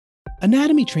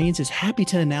Anatomy Trains is happy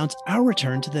to announce our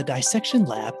return to the Dissection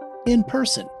Lab in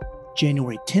person,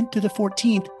 January 10th through the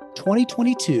 14th,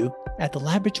 2022, at the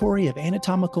Laboratory of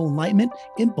Anatomical Enlightenment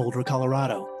in Boulder,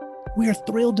 Colorado. We are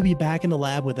thrilled to be back in the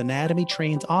lab with Anatomy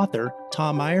Trains author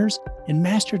Tom Myers and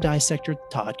master dissector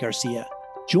Todd Garcia.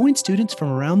 Join students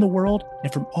from around the world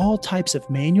and from all types of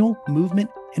manual,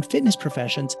 movement, and fitness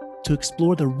professions to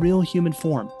explore the real human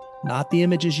form, not the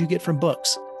images you get from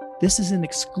books. This is an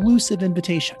exclusive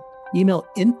invitation. Email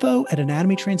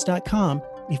info@anatomytrains.com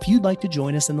if you'd like to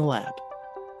join us in the lab.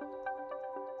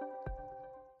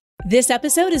 This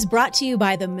episode is brought to you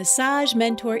by the Massage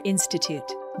Mentor Institute.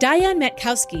 Diane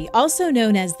Metkowski, also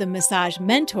known as the Massage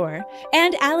Mentor,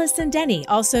 and Allison Denney,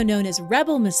 also known as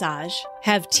Rebel Massage,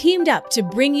 have teamed up to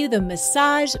bring you the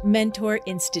Massage Mentor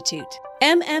Institute.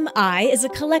 MMI is a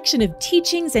collection of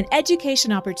teachings and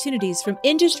education opportunities from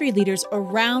industry leaders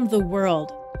around the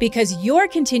world, because your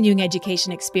continuing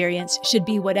education experience should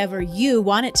be whatever you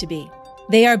want it to be.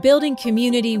 They are building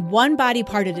community one body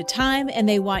part at a time, and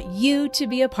they want you to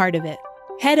be a part of it.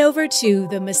 Head over to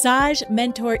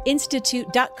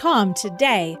themassagementorinstitute.com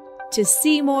today to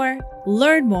see more,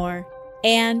 learn more,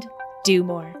 and do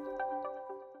more.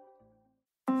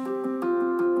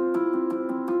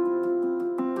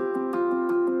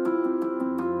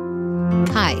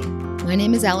 Hi, my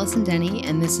name is Allison Denney,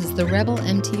 and this is the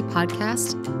rebelmt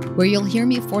podcast, where you'll hear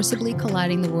me forcibly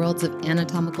colliding the worlds of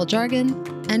anatomical jargon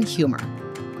and humor.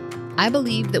 I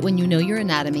believe that when you know your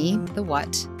anatomy, the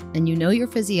what, and you know your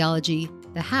physiology,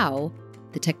 the how,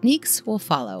 the techniques will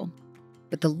follow.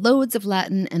 But the loads of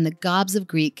Latin and the gobs of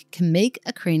Greek can make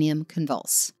a cranium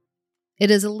convulse.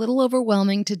 It is a little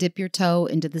overwhelming to dip your toe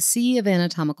into the sea of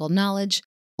anatomical knowledge,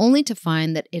 only to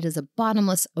find that it is a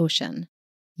bottomless ocean.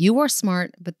 You are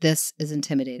smart, but this is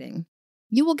intimidating.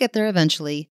 You will get there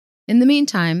eventually. In the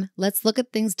meantime, let's look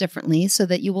at things differently so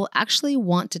that you will actually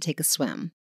want to take a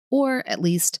swim, or at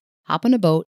least hop on a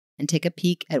boat and take a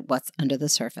peek at what's under the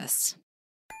surface.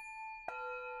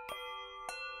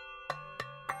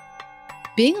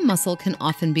 Being a muscle can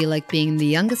often be like being the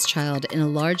youngest child in a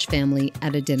large family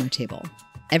at a dinner table.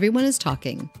 Everyone is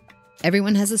talking.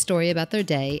 Everyone has a story about their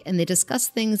day, and they discuss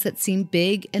things that seem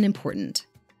big and important.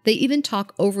 They even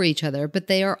talk over each other, but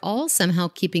they are all somehow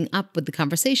keeping up with the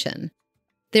conversation.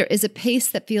 There is a pace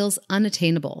that feels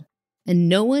unattainable, and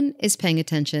no one is paying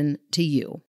attention to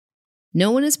you.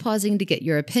 No one is pausing to get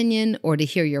your opinion or to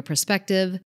hear your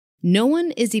perspective. No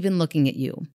one is even looking at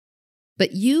you.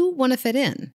 But you want to fit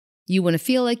in. You want to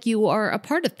feel like you are a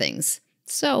part of things.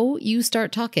 So you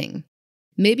start talking.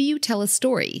 Maybe you tell a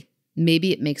story.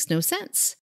 Maybe it makes no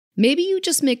sense. Maybe you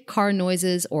just make car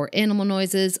noises or animal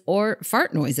noises or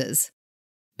fart noises.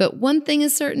 But one thing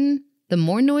is certain, the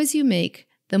more noise you make,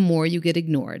 the more you get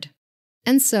ignored.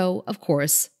 And so, of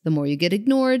course, the more you get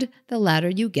ignored, the louder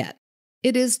you get.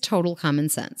 It is total common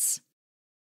sense.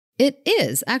 It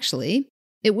is, actually.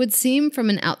 It would seem from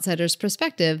an outsider's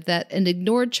perspective that an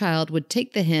ignored child would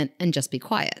take the hint and just be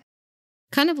quiet.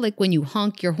 Kind of like when you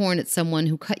honk your horn at someone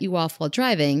who cut you off while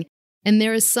driving, and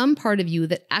there is some part of you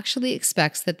that actually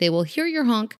expects that they will hear your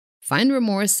honk, find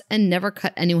remorse, and never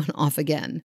cut anyone off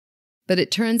again. But it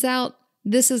turns out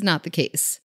this is not the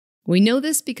case. We know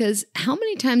this because how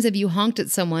many times have you honked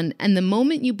at someone and the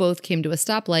moment you both came to a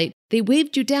stoplight, they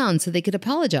waved you down so they could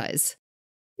apologize?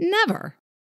 Never.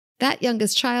 That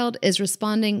youngest child is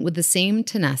responding with the same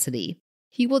tenacity.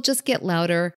 He will just get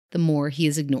louder the more he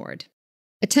is ignored.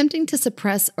 Attempting to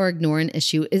suppress or ignore an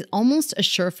issue is almost a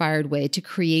surefire way to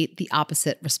create the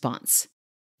opposite response.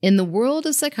 In the world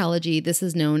of psychology, this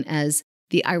is known as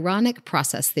the ironic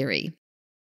process theory.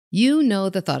 You know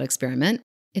the thought experiment.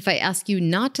 If I ask you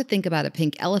not to think about a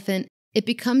pink elephant, it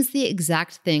becomes the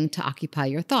exact thing to occupy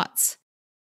your thoughts.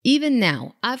 Even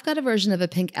now, I've got a version of a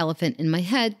pink elephant in my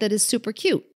head that is super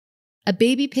cute. A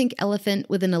baby pink elephant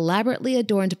with an elaborately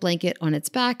adorned blanket on its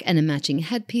back and a matching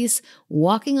headpiece,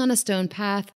 walking on a stone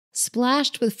path,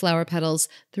 splashed with flower petals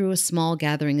through a small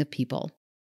gathering of people.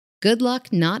 Good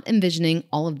luck not envisioning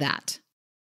all of that.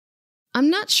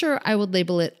 I'm not sure I would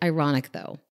label it ironic,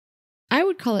 though. I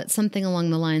would call it something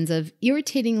along the lines of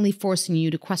irritatingly forcing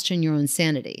you to question your own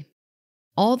sanity.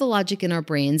 All the logic in our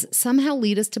brains somehow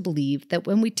lead us to believe that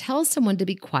when we tell someone to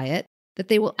be quiet, that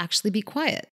they will actually be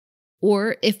quiet.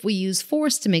 Or if we use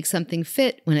force to make something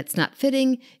fit when it's not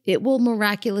fitting, it will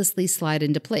miraculously slide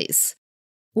into place.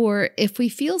 Or if we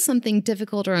feel something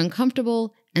difficult or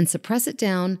uncomfortable and suppress it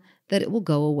down, that it will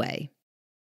go away.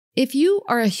 If you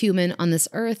are a human on this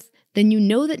earth, then you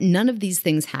know that none of these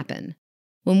things happen.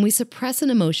 When we suppress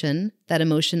an emotion, that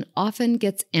emotion often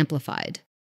gets amplified.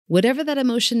 Whatever that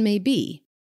emotion may be,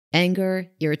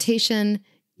 anger, irritation,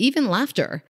 even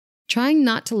laughter, Trying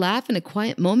not to laugh in a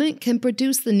quiet moment can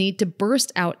produce the need to burst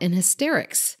out in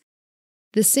hysterics.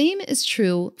 The same is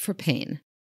true for pain.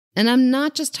 And I'm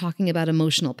not just talking about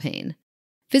emotional pain.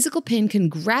 Physical pain can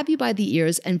grab you by the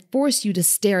ears and force you to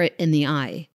stare it in the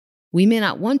eye. We may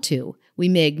not want to. We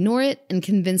may ignore it and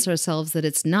convince ourselves that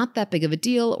it's not that big of a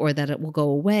deal or that it will go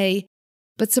away,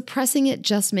 but suppressing it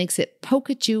just makes it poke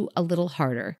at you a little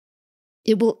harder.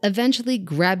 It will eventually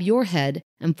grab your head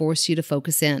and force you to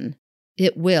focus in.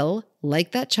 It will,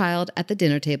 like that child at the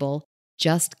dinner table,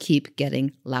 just keep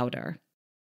getting louder.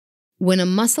 When a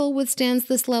muscle withstands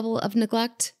this level of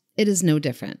neglect, it is no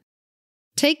different.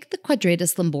 Take the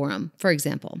Quadratus Lumborum, for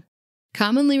example.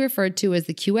 Commonly referred to as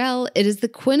the QL, it is the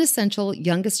quintessential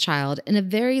youngest child in a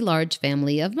very large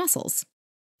family of muscles.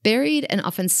 Buried and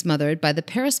often smothered by the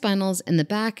paraspinals in the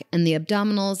back and the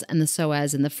abdominals and the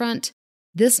psoas in the front,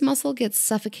 this muscle gets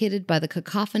suffocated by the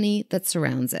cacophony that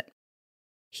surrounds it.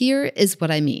 Here is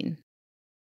what I mean.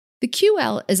 The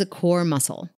QL is a core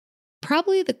muscle,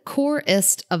 probably the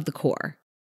coreest of the core.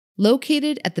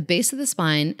 Located at the base of the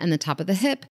spine and the top of the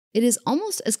hip, it is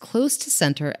almost as close to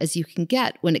center as you can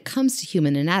get when it comes to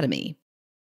human anatomy.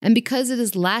 And because it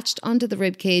is latched onto the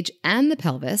ribcage and the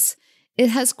pelvis, it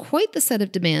has quite the set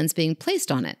of demands being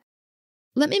placed on it.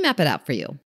 Let me map it out for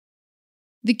you.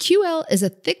 The QL is a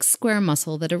thick square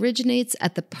muscle that originates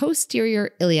at the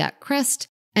posterior iliac crest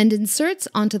and inserts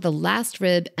onto the last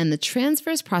rib and the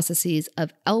transverse processes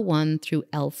of L1 through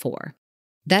L4.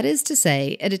 That is to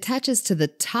say, it attaches to the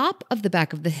top of the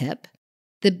back of the hip,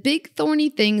 the big thorny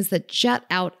things that jut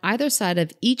out either side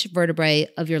of each vertebrae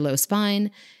of your low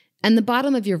spine, and the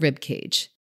bottom of your rib cage.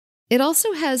 It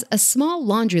also has a small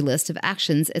laundry list of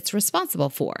actions it's responsible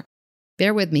for.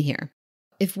 Bear with me here.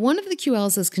 If one of the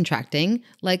QLs is contracting,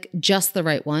 like just the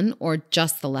right one or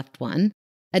just the left one,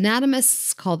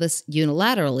 anatomists call this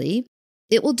unilaterally,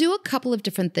 it will do a couple of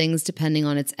different things depending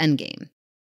on its endgame.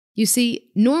 You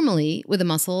see, normally with a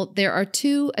muscle, there are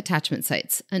two attachment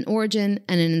sites, an origin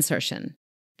and an insertion.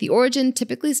 The origin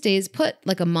typically stays put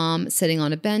like a mom sitting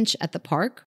on a bench at the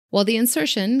park, while the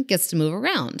insertion gets to move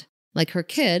around, like her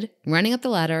kid running up the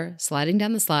ladder, sliding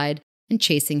down the slide, and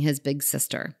chasing his big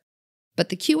sister. But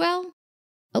the QL?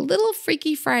 A little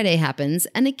Freaky Friday happens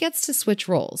and it gets to switch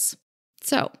roles.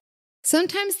 So,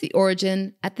 sometimes the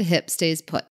origin at the hip stays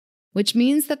put, which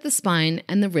means that the spine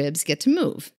and the ribs get to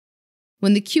move.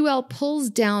 When the QL pulls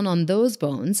down on those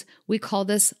bones, we call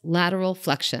this lateral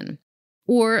flexion.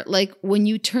 Or like when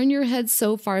you turn your head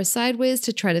so far sideways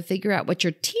to try to figure out what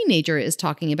your teenager is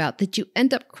talking about that you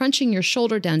end up crunching your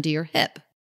shoulder down to your hip.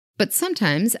 But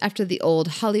sometimes, after the old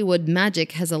Hollywood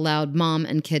magic has allowed mom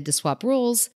and kid to swap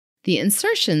roles, the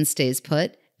insertion stays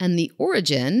put and the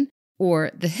origin,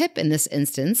 or the hip in this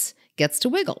instance, gets to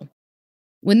wiggle.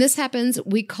 When this happens,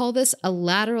 we call this a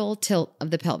lateral tilt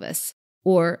of the pelvis,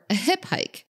 or a hip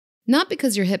hike, not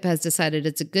because your hip has decided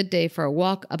it's a good day for a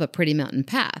walk up a pretty mountain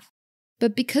path,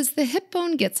 but because the hip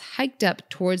bone gets hiked up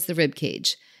towards the rib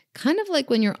cage, kind of like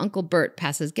when your Uncle Bert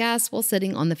passes gas while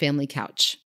sitting on the family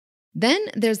couch. Then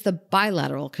there's the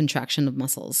bilateral contraction of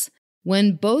muscles,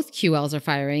 when both QLs are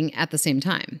firing at the same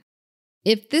time.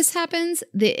 If this happens,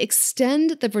 they extend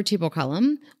the vertebral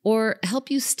column or help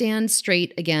you stand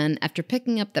straight again after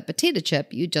picking up that potato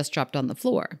chip you just dropped on the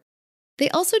floor. They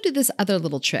also do this other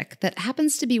little trick that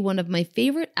happens to be one of my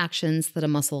favorite actions that a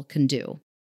muscle can do.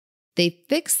 They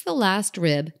fix the last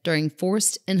rib during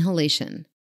forced inhalation.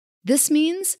 This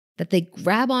means that they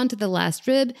grab onto the last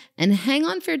rib and hang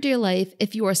on for dear life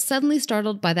if you are suddenly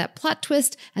startled by that plot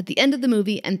twist at the end of the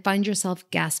movie and find yourself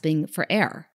gasping for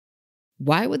air.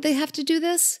 Why would they have to do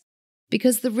this?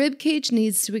 Because the rib cage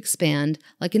needs to expand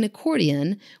like an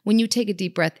accordion when you take a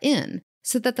deep breath in,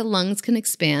 so that the lungs can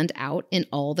expand out in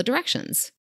all the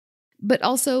directions. But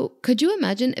also, could you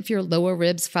imagine if your lower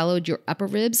ribs followed your upper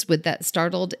ribs with that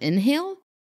startled inhale?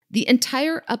 The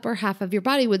entire upper half of your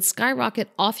body would skyrocket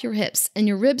off your hips and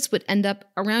your ribs would end up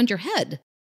around your head.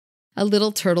 A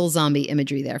little turtle zombie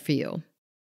imagery there for you.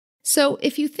 So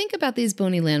if you think about these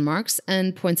bony landmarks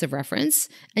and points of reference,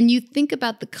 and you think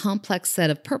about the complex set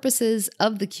of purposes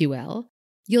of the QL,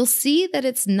 you'll see that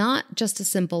it's not just a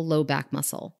simple low back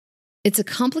muscle. It's a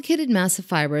complicated mass of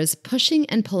fibers pushing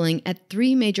and pulling at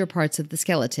three major parts of the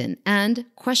skeleton and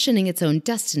questioning its own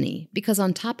destiny, because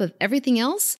on top of everything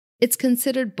else, it's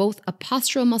considered both a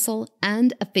postural muscle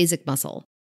and a phasic muscle,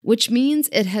 which means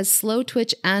it has slow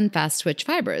twitch and fast twitch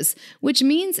fibers, which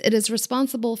means it is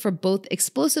responsible for both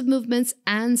explosive movements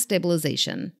and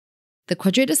stabilization. The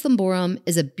Quadratus Lumborum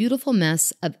is a beautiful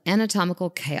mess of anatomical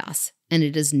chaos, and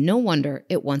it is no wonder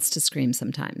it wants to scream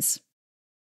sometimes.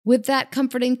 With that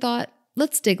comforting thought,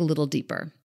 let's dig a little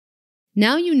deeper.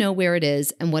 Now you know where it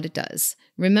is and what it does.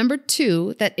 Remember,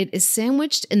 too, that it is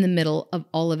sandwiched in the middle of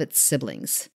all of its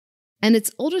siblings. And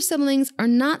its older siblings are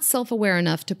not self-aware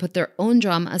enough to put their own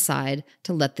drama aside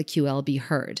to let the QL be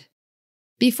heard.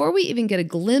 Before we even get a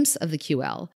glimpse of the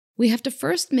QL, we have to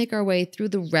first make our way through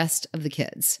the rest of the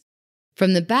kids.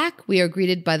 From the back, we are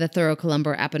greeted by the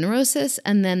thoracolumbar aponeurosis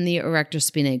and then the erector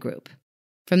spinae group.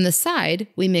 From the side,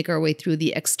 we make our way through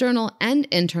the external and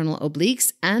internal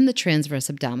obliques and the transverse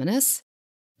abdominis.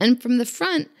 And from the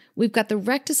front, we've got the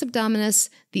rectus abdominis,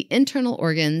 the internal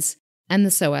organs, and the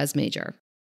psoas major.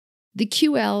 The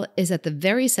QL is at the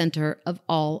very center of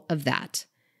all of that.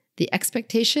 The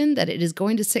expectation that it is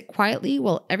going to sit quietly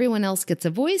while everyone else gets a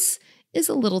voice is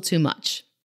a little too much.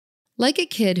 Like a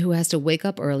kid who has to wake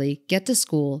up early, get to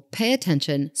school, pay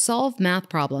attention, solve math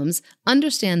problems,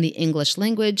 understand the English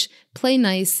language, play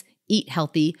nice, eat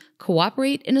healthy,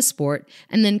 cooperate in a sport,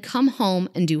 and then come home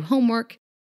and do homework,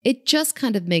 it just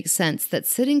kind of makes sense that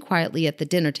sitting quietly at the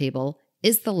dinner table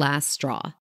is the last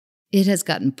straw. It has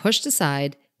gotten pushed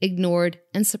aside, ignored,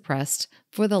 and suppressed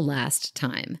for the last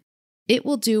time. It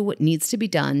will do what needs to be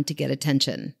done to get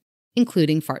attention,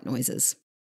 including fart noises.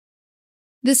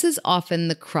 This is often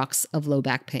the crux of low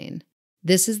back pain.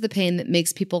 This is the pain that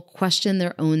makes people question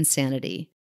their own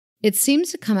sanity. It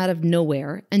seems to come out of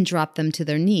nowhere and drop them to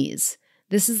their knees.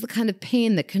 This is the kind of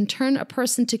pain that can turn a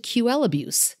person to QL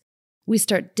abuse. We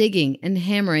start digging and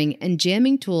hammering and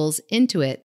jamming tools into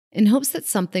it in hopes that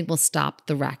something will stop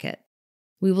the racket.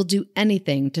 We will do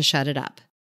anything to shut it up.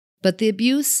 But the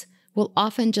abuse will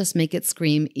often just make it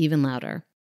scream even louder.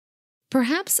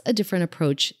 Perhaps a different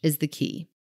approach is the key.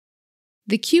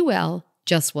 The QL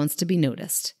just wants to be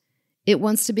noticed. It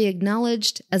wants to be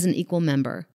acknowledged as an equal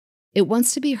member. It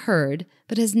wants to be heard,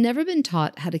 but has never been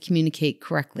taught how to communicate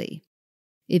correctly.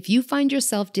 If you find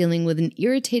yourself dealing with an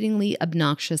irritatingly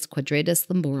obnoxious Quadratus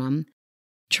Lumborum,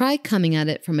 try coming at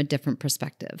it from a different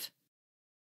perspective.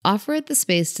 Offer it the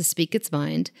space to speak its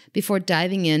mind before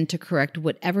diving in to correct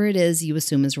whatever it is you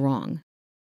assume is wrong.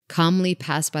 Calmly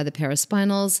pass by the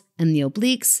paraspinals and the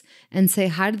obliques and say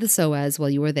hi to the psoas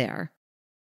while you are there.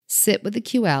 Sit with the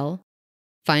QL,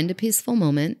 find a peaceful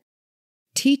moment,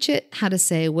 teach it how to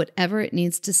say whatever it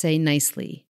needs to say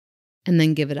nicely, and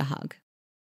then give it a hug.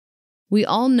 We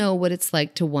all know what it's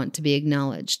like to want to be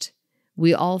acknowledged.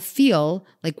 We all feel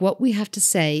like what we have to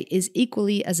say is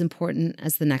equally as important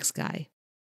as the next guy.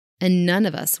 And none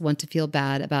of us want to feel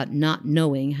bad about not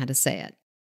knowing how to say it.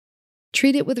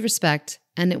 Treat it with respect,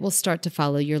 and it will start to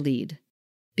follow your lead,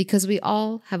 because we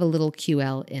all have a little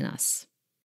QL in us.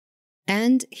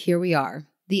 And here we are,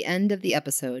 the end of the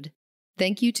episode.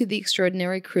 Thank you to the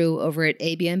extraordinary crew over at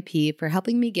ABMP for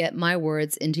helping me get my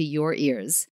words into your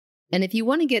ears. And if you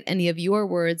want to get any of your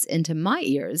words into my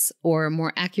ears, or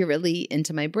more accurately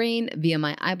into my brain via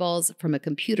my eyeballs from a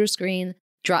computer screen,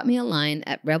 drop me a line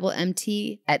at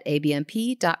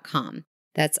rebelmt@abmp.com.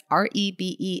 That's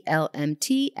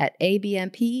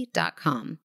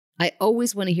rebelmt@abmp.com. I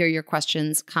always want to hear your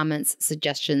questions, comments,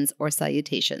 suggestions, or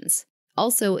salutations.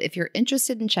 Also, if you're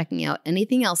interested in checking out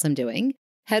anything else I'm doing,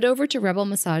 head over to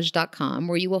rebelmassage.com,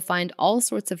 where you will find all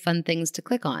sorts of fun things to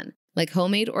click on, like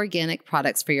homemade organic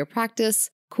products for your practice,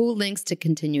 cool links to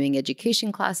continuing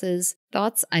education classes,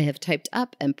 thoughts I have typed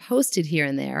up and posted here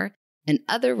and there, and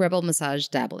other Rebel Massage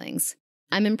dabblings.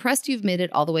 I'm impressed you've made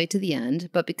it all the way to the end,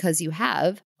 but because you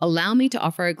have, allow me to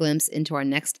offer a glimpse into our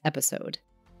next episode.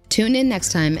 Tune in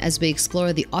next time as we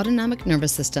explore the autonomic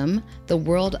nervous system, the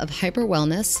world of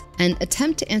hyperwellness, and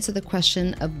attempt to answer the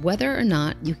question of whether or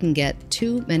not you can get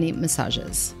too many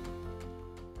massages.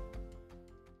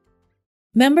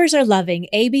 Members are loving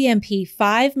ABMP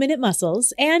 5-Minute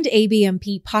Muscles and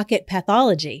ABMP Pocket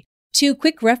Pathology, 2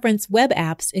 quick reference web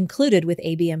apps included with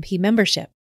ABMP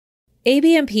membership.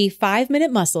 ABMP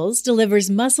 5-Minute Muscles delivers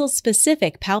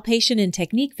muscle-specific palpation and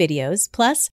technique videos,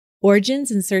 plus origins,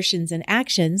 insertions, and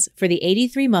actions for the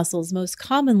 83 muscles most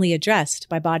commonly addressed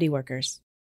by bodyworkers.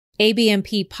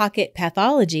 ABMP Pocket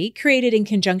Pathology, created in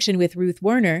conjunction with Ruth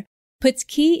Werner, puts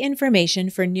key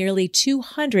information for nearly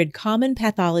 200 common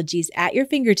pathologies at your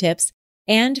fingertips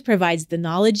and provides the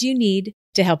knowledge you need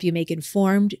to help you make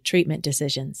informed treatment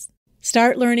decisions.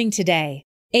 Start learning today.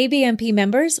 ABMP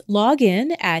members log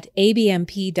in at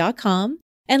abmp.com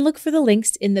and look for the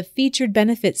links in the featured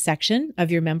benefits section of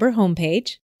your member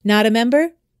homepage. Not a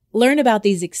member? Learn about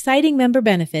these exciting member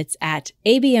benefits at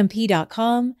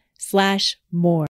abmp.com/more.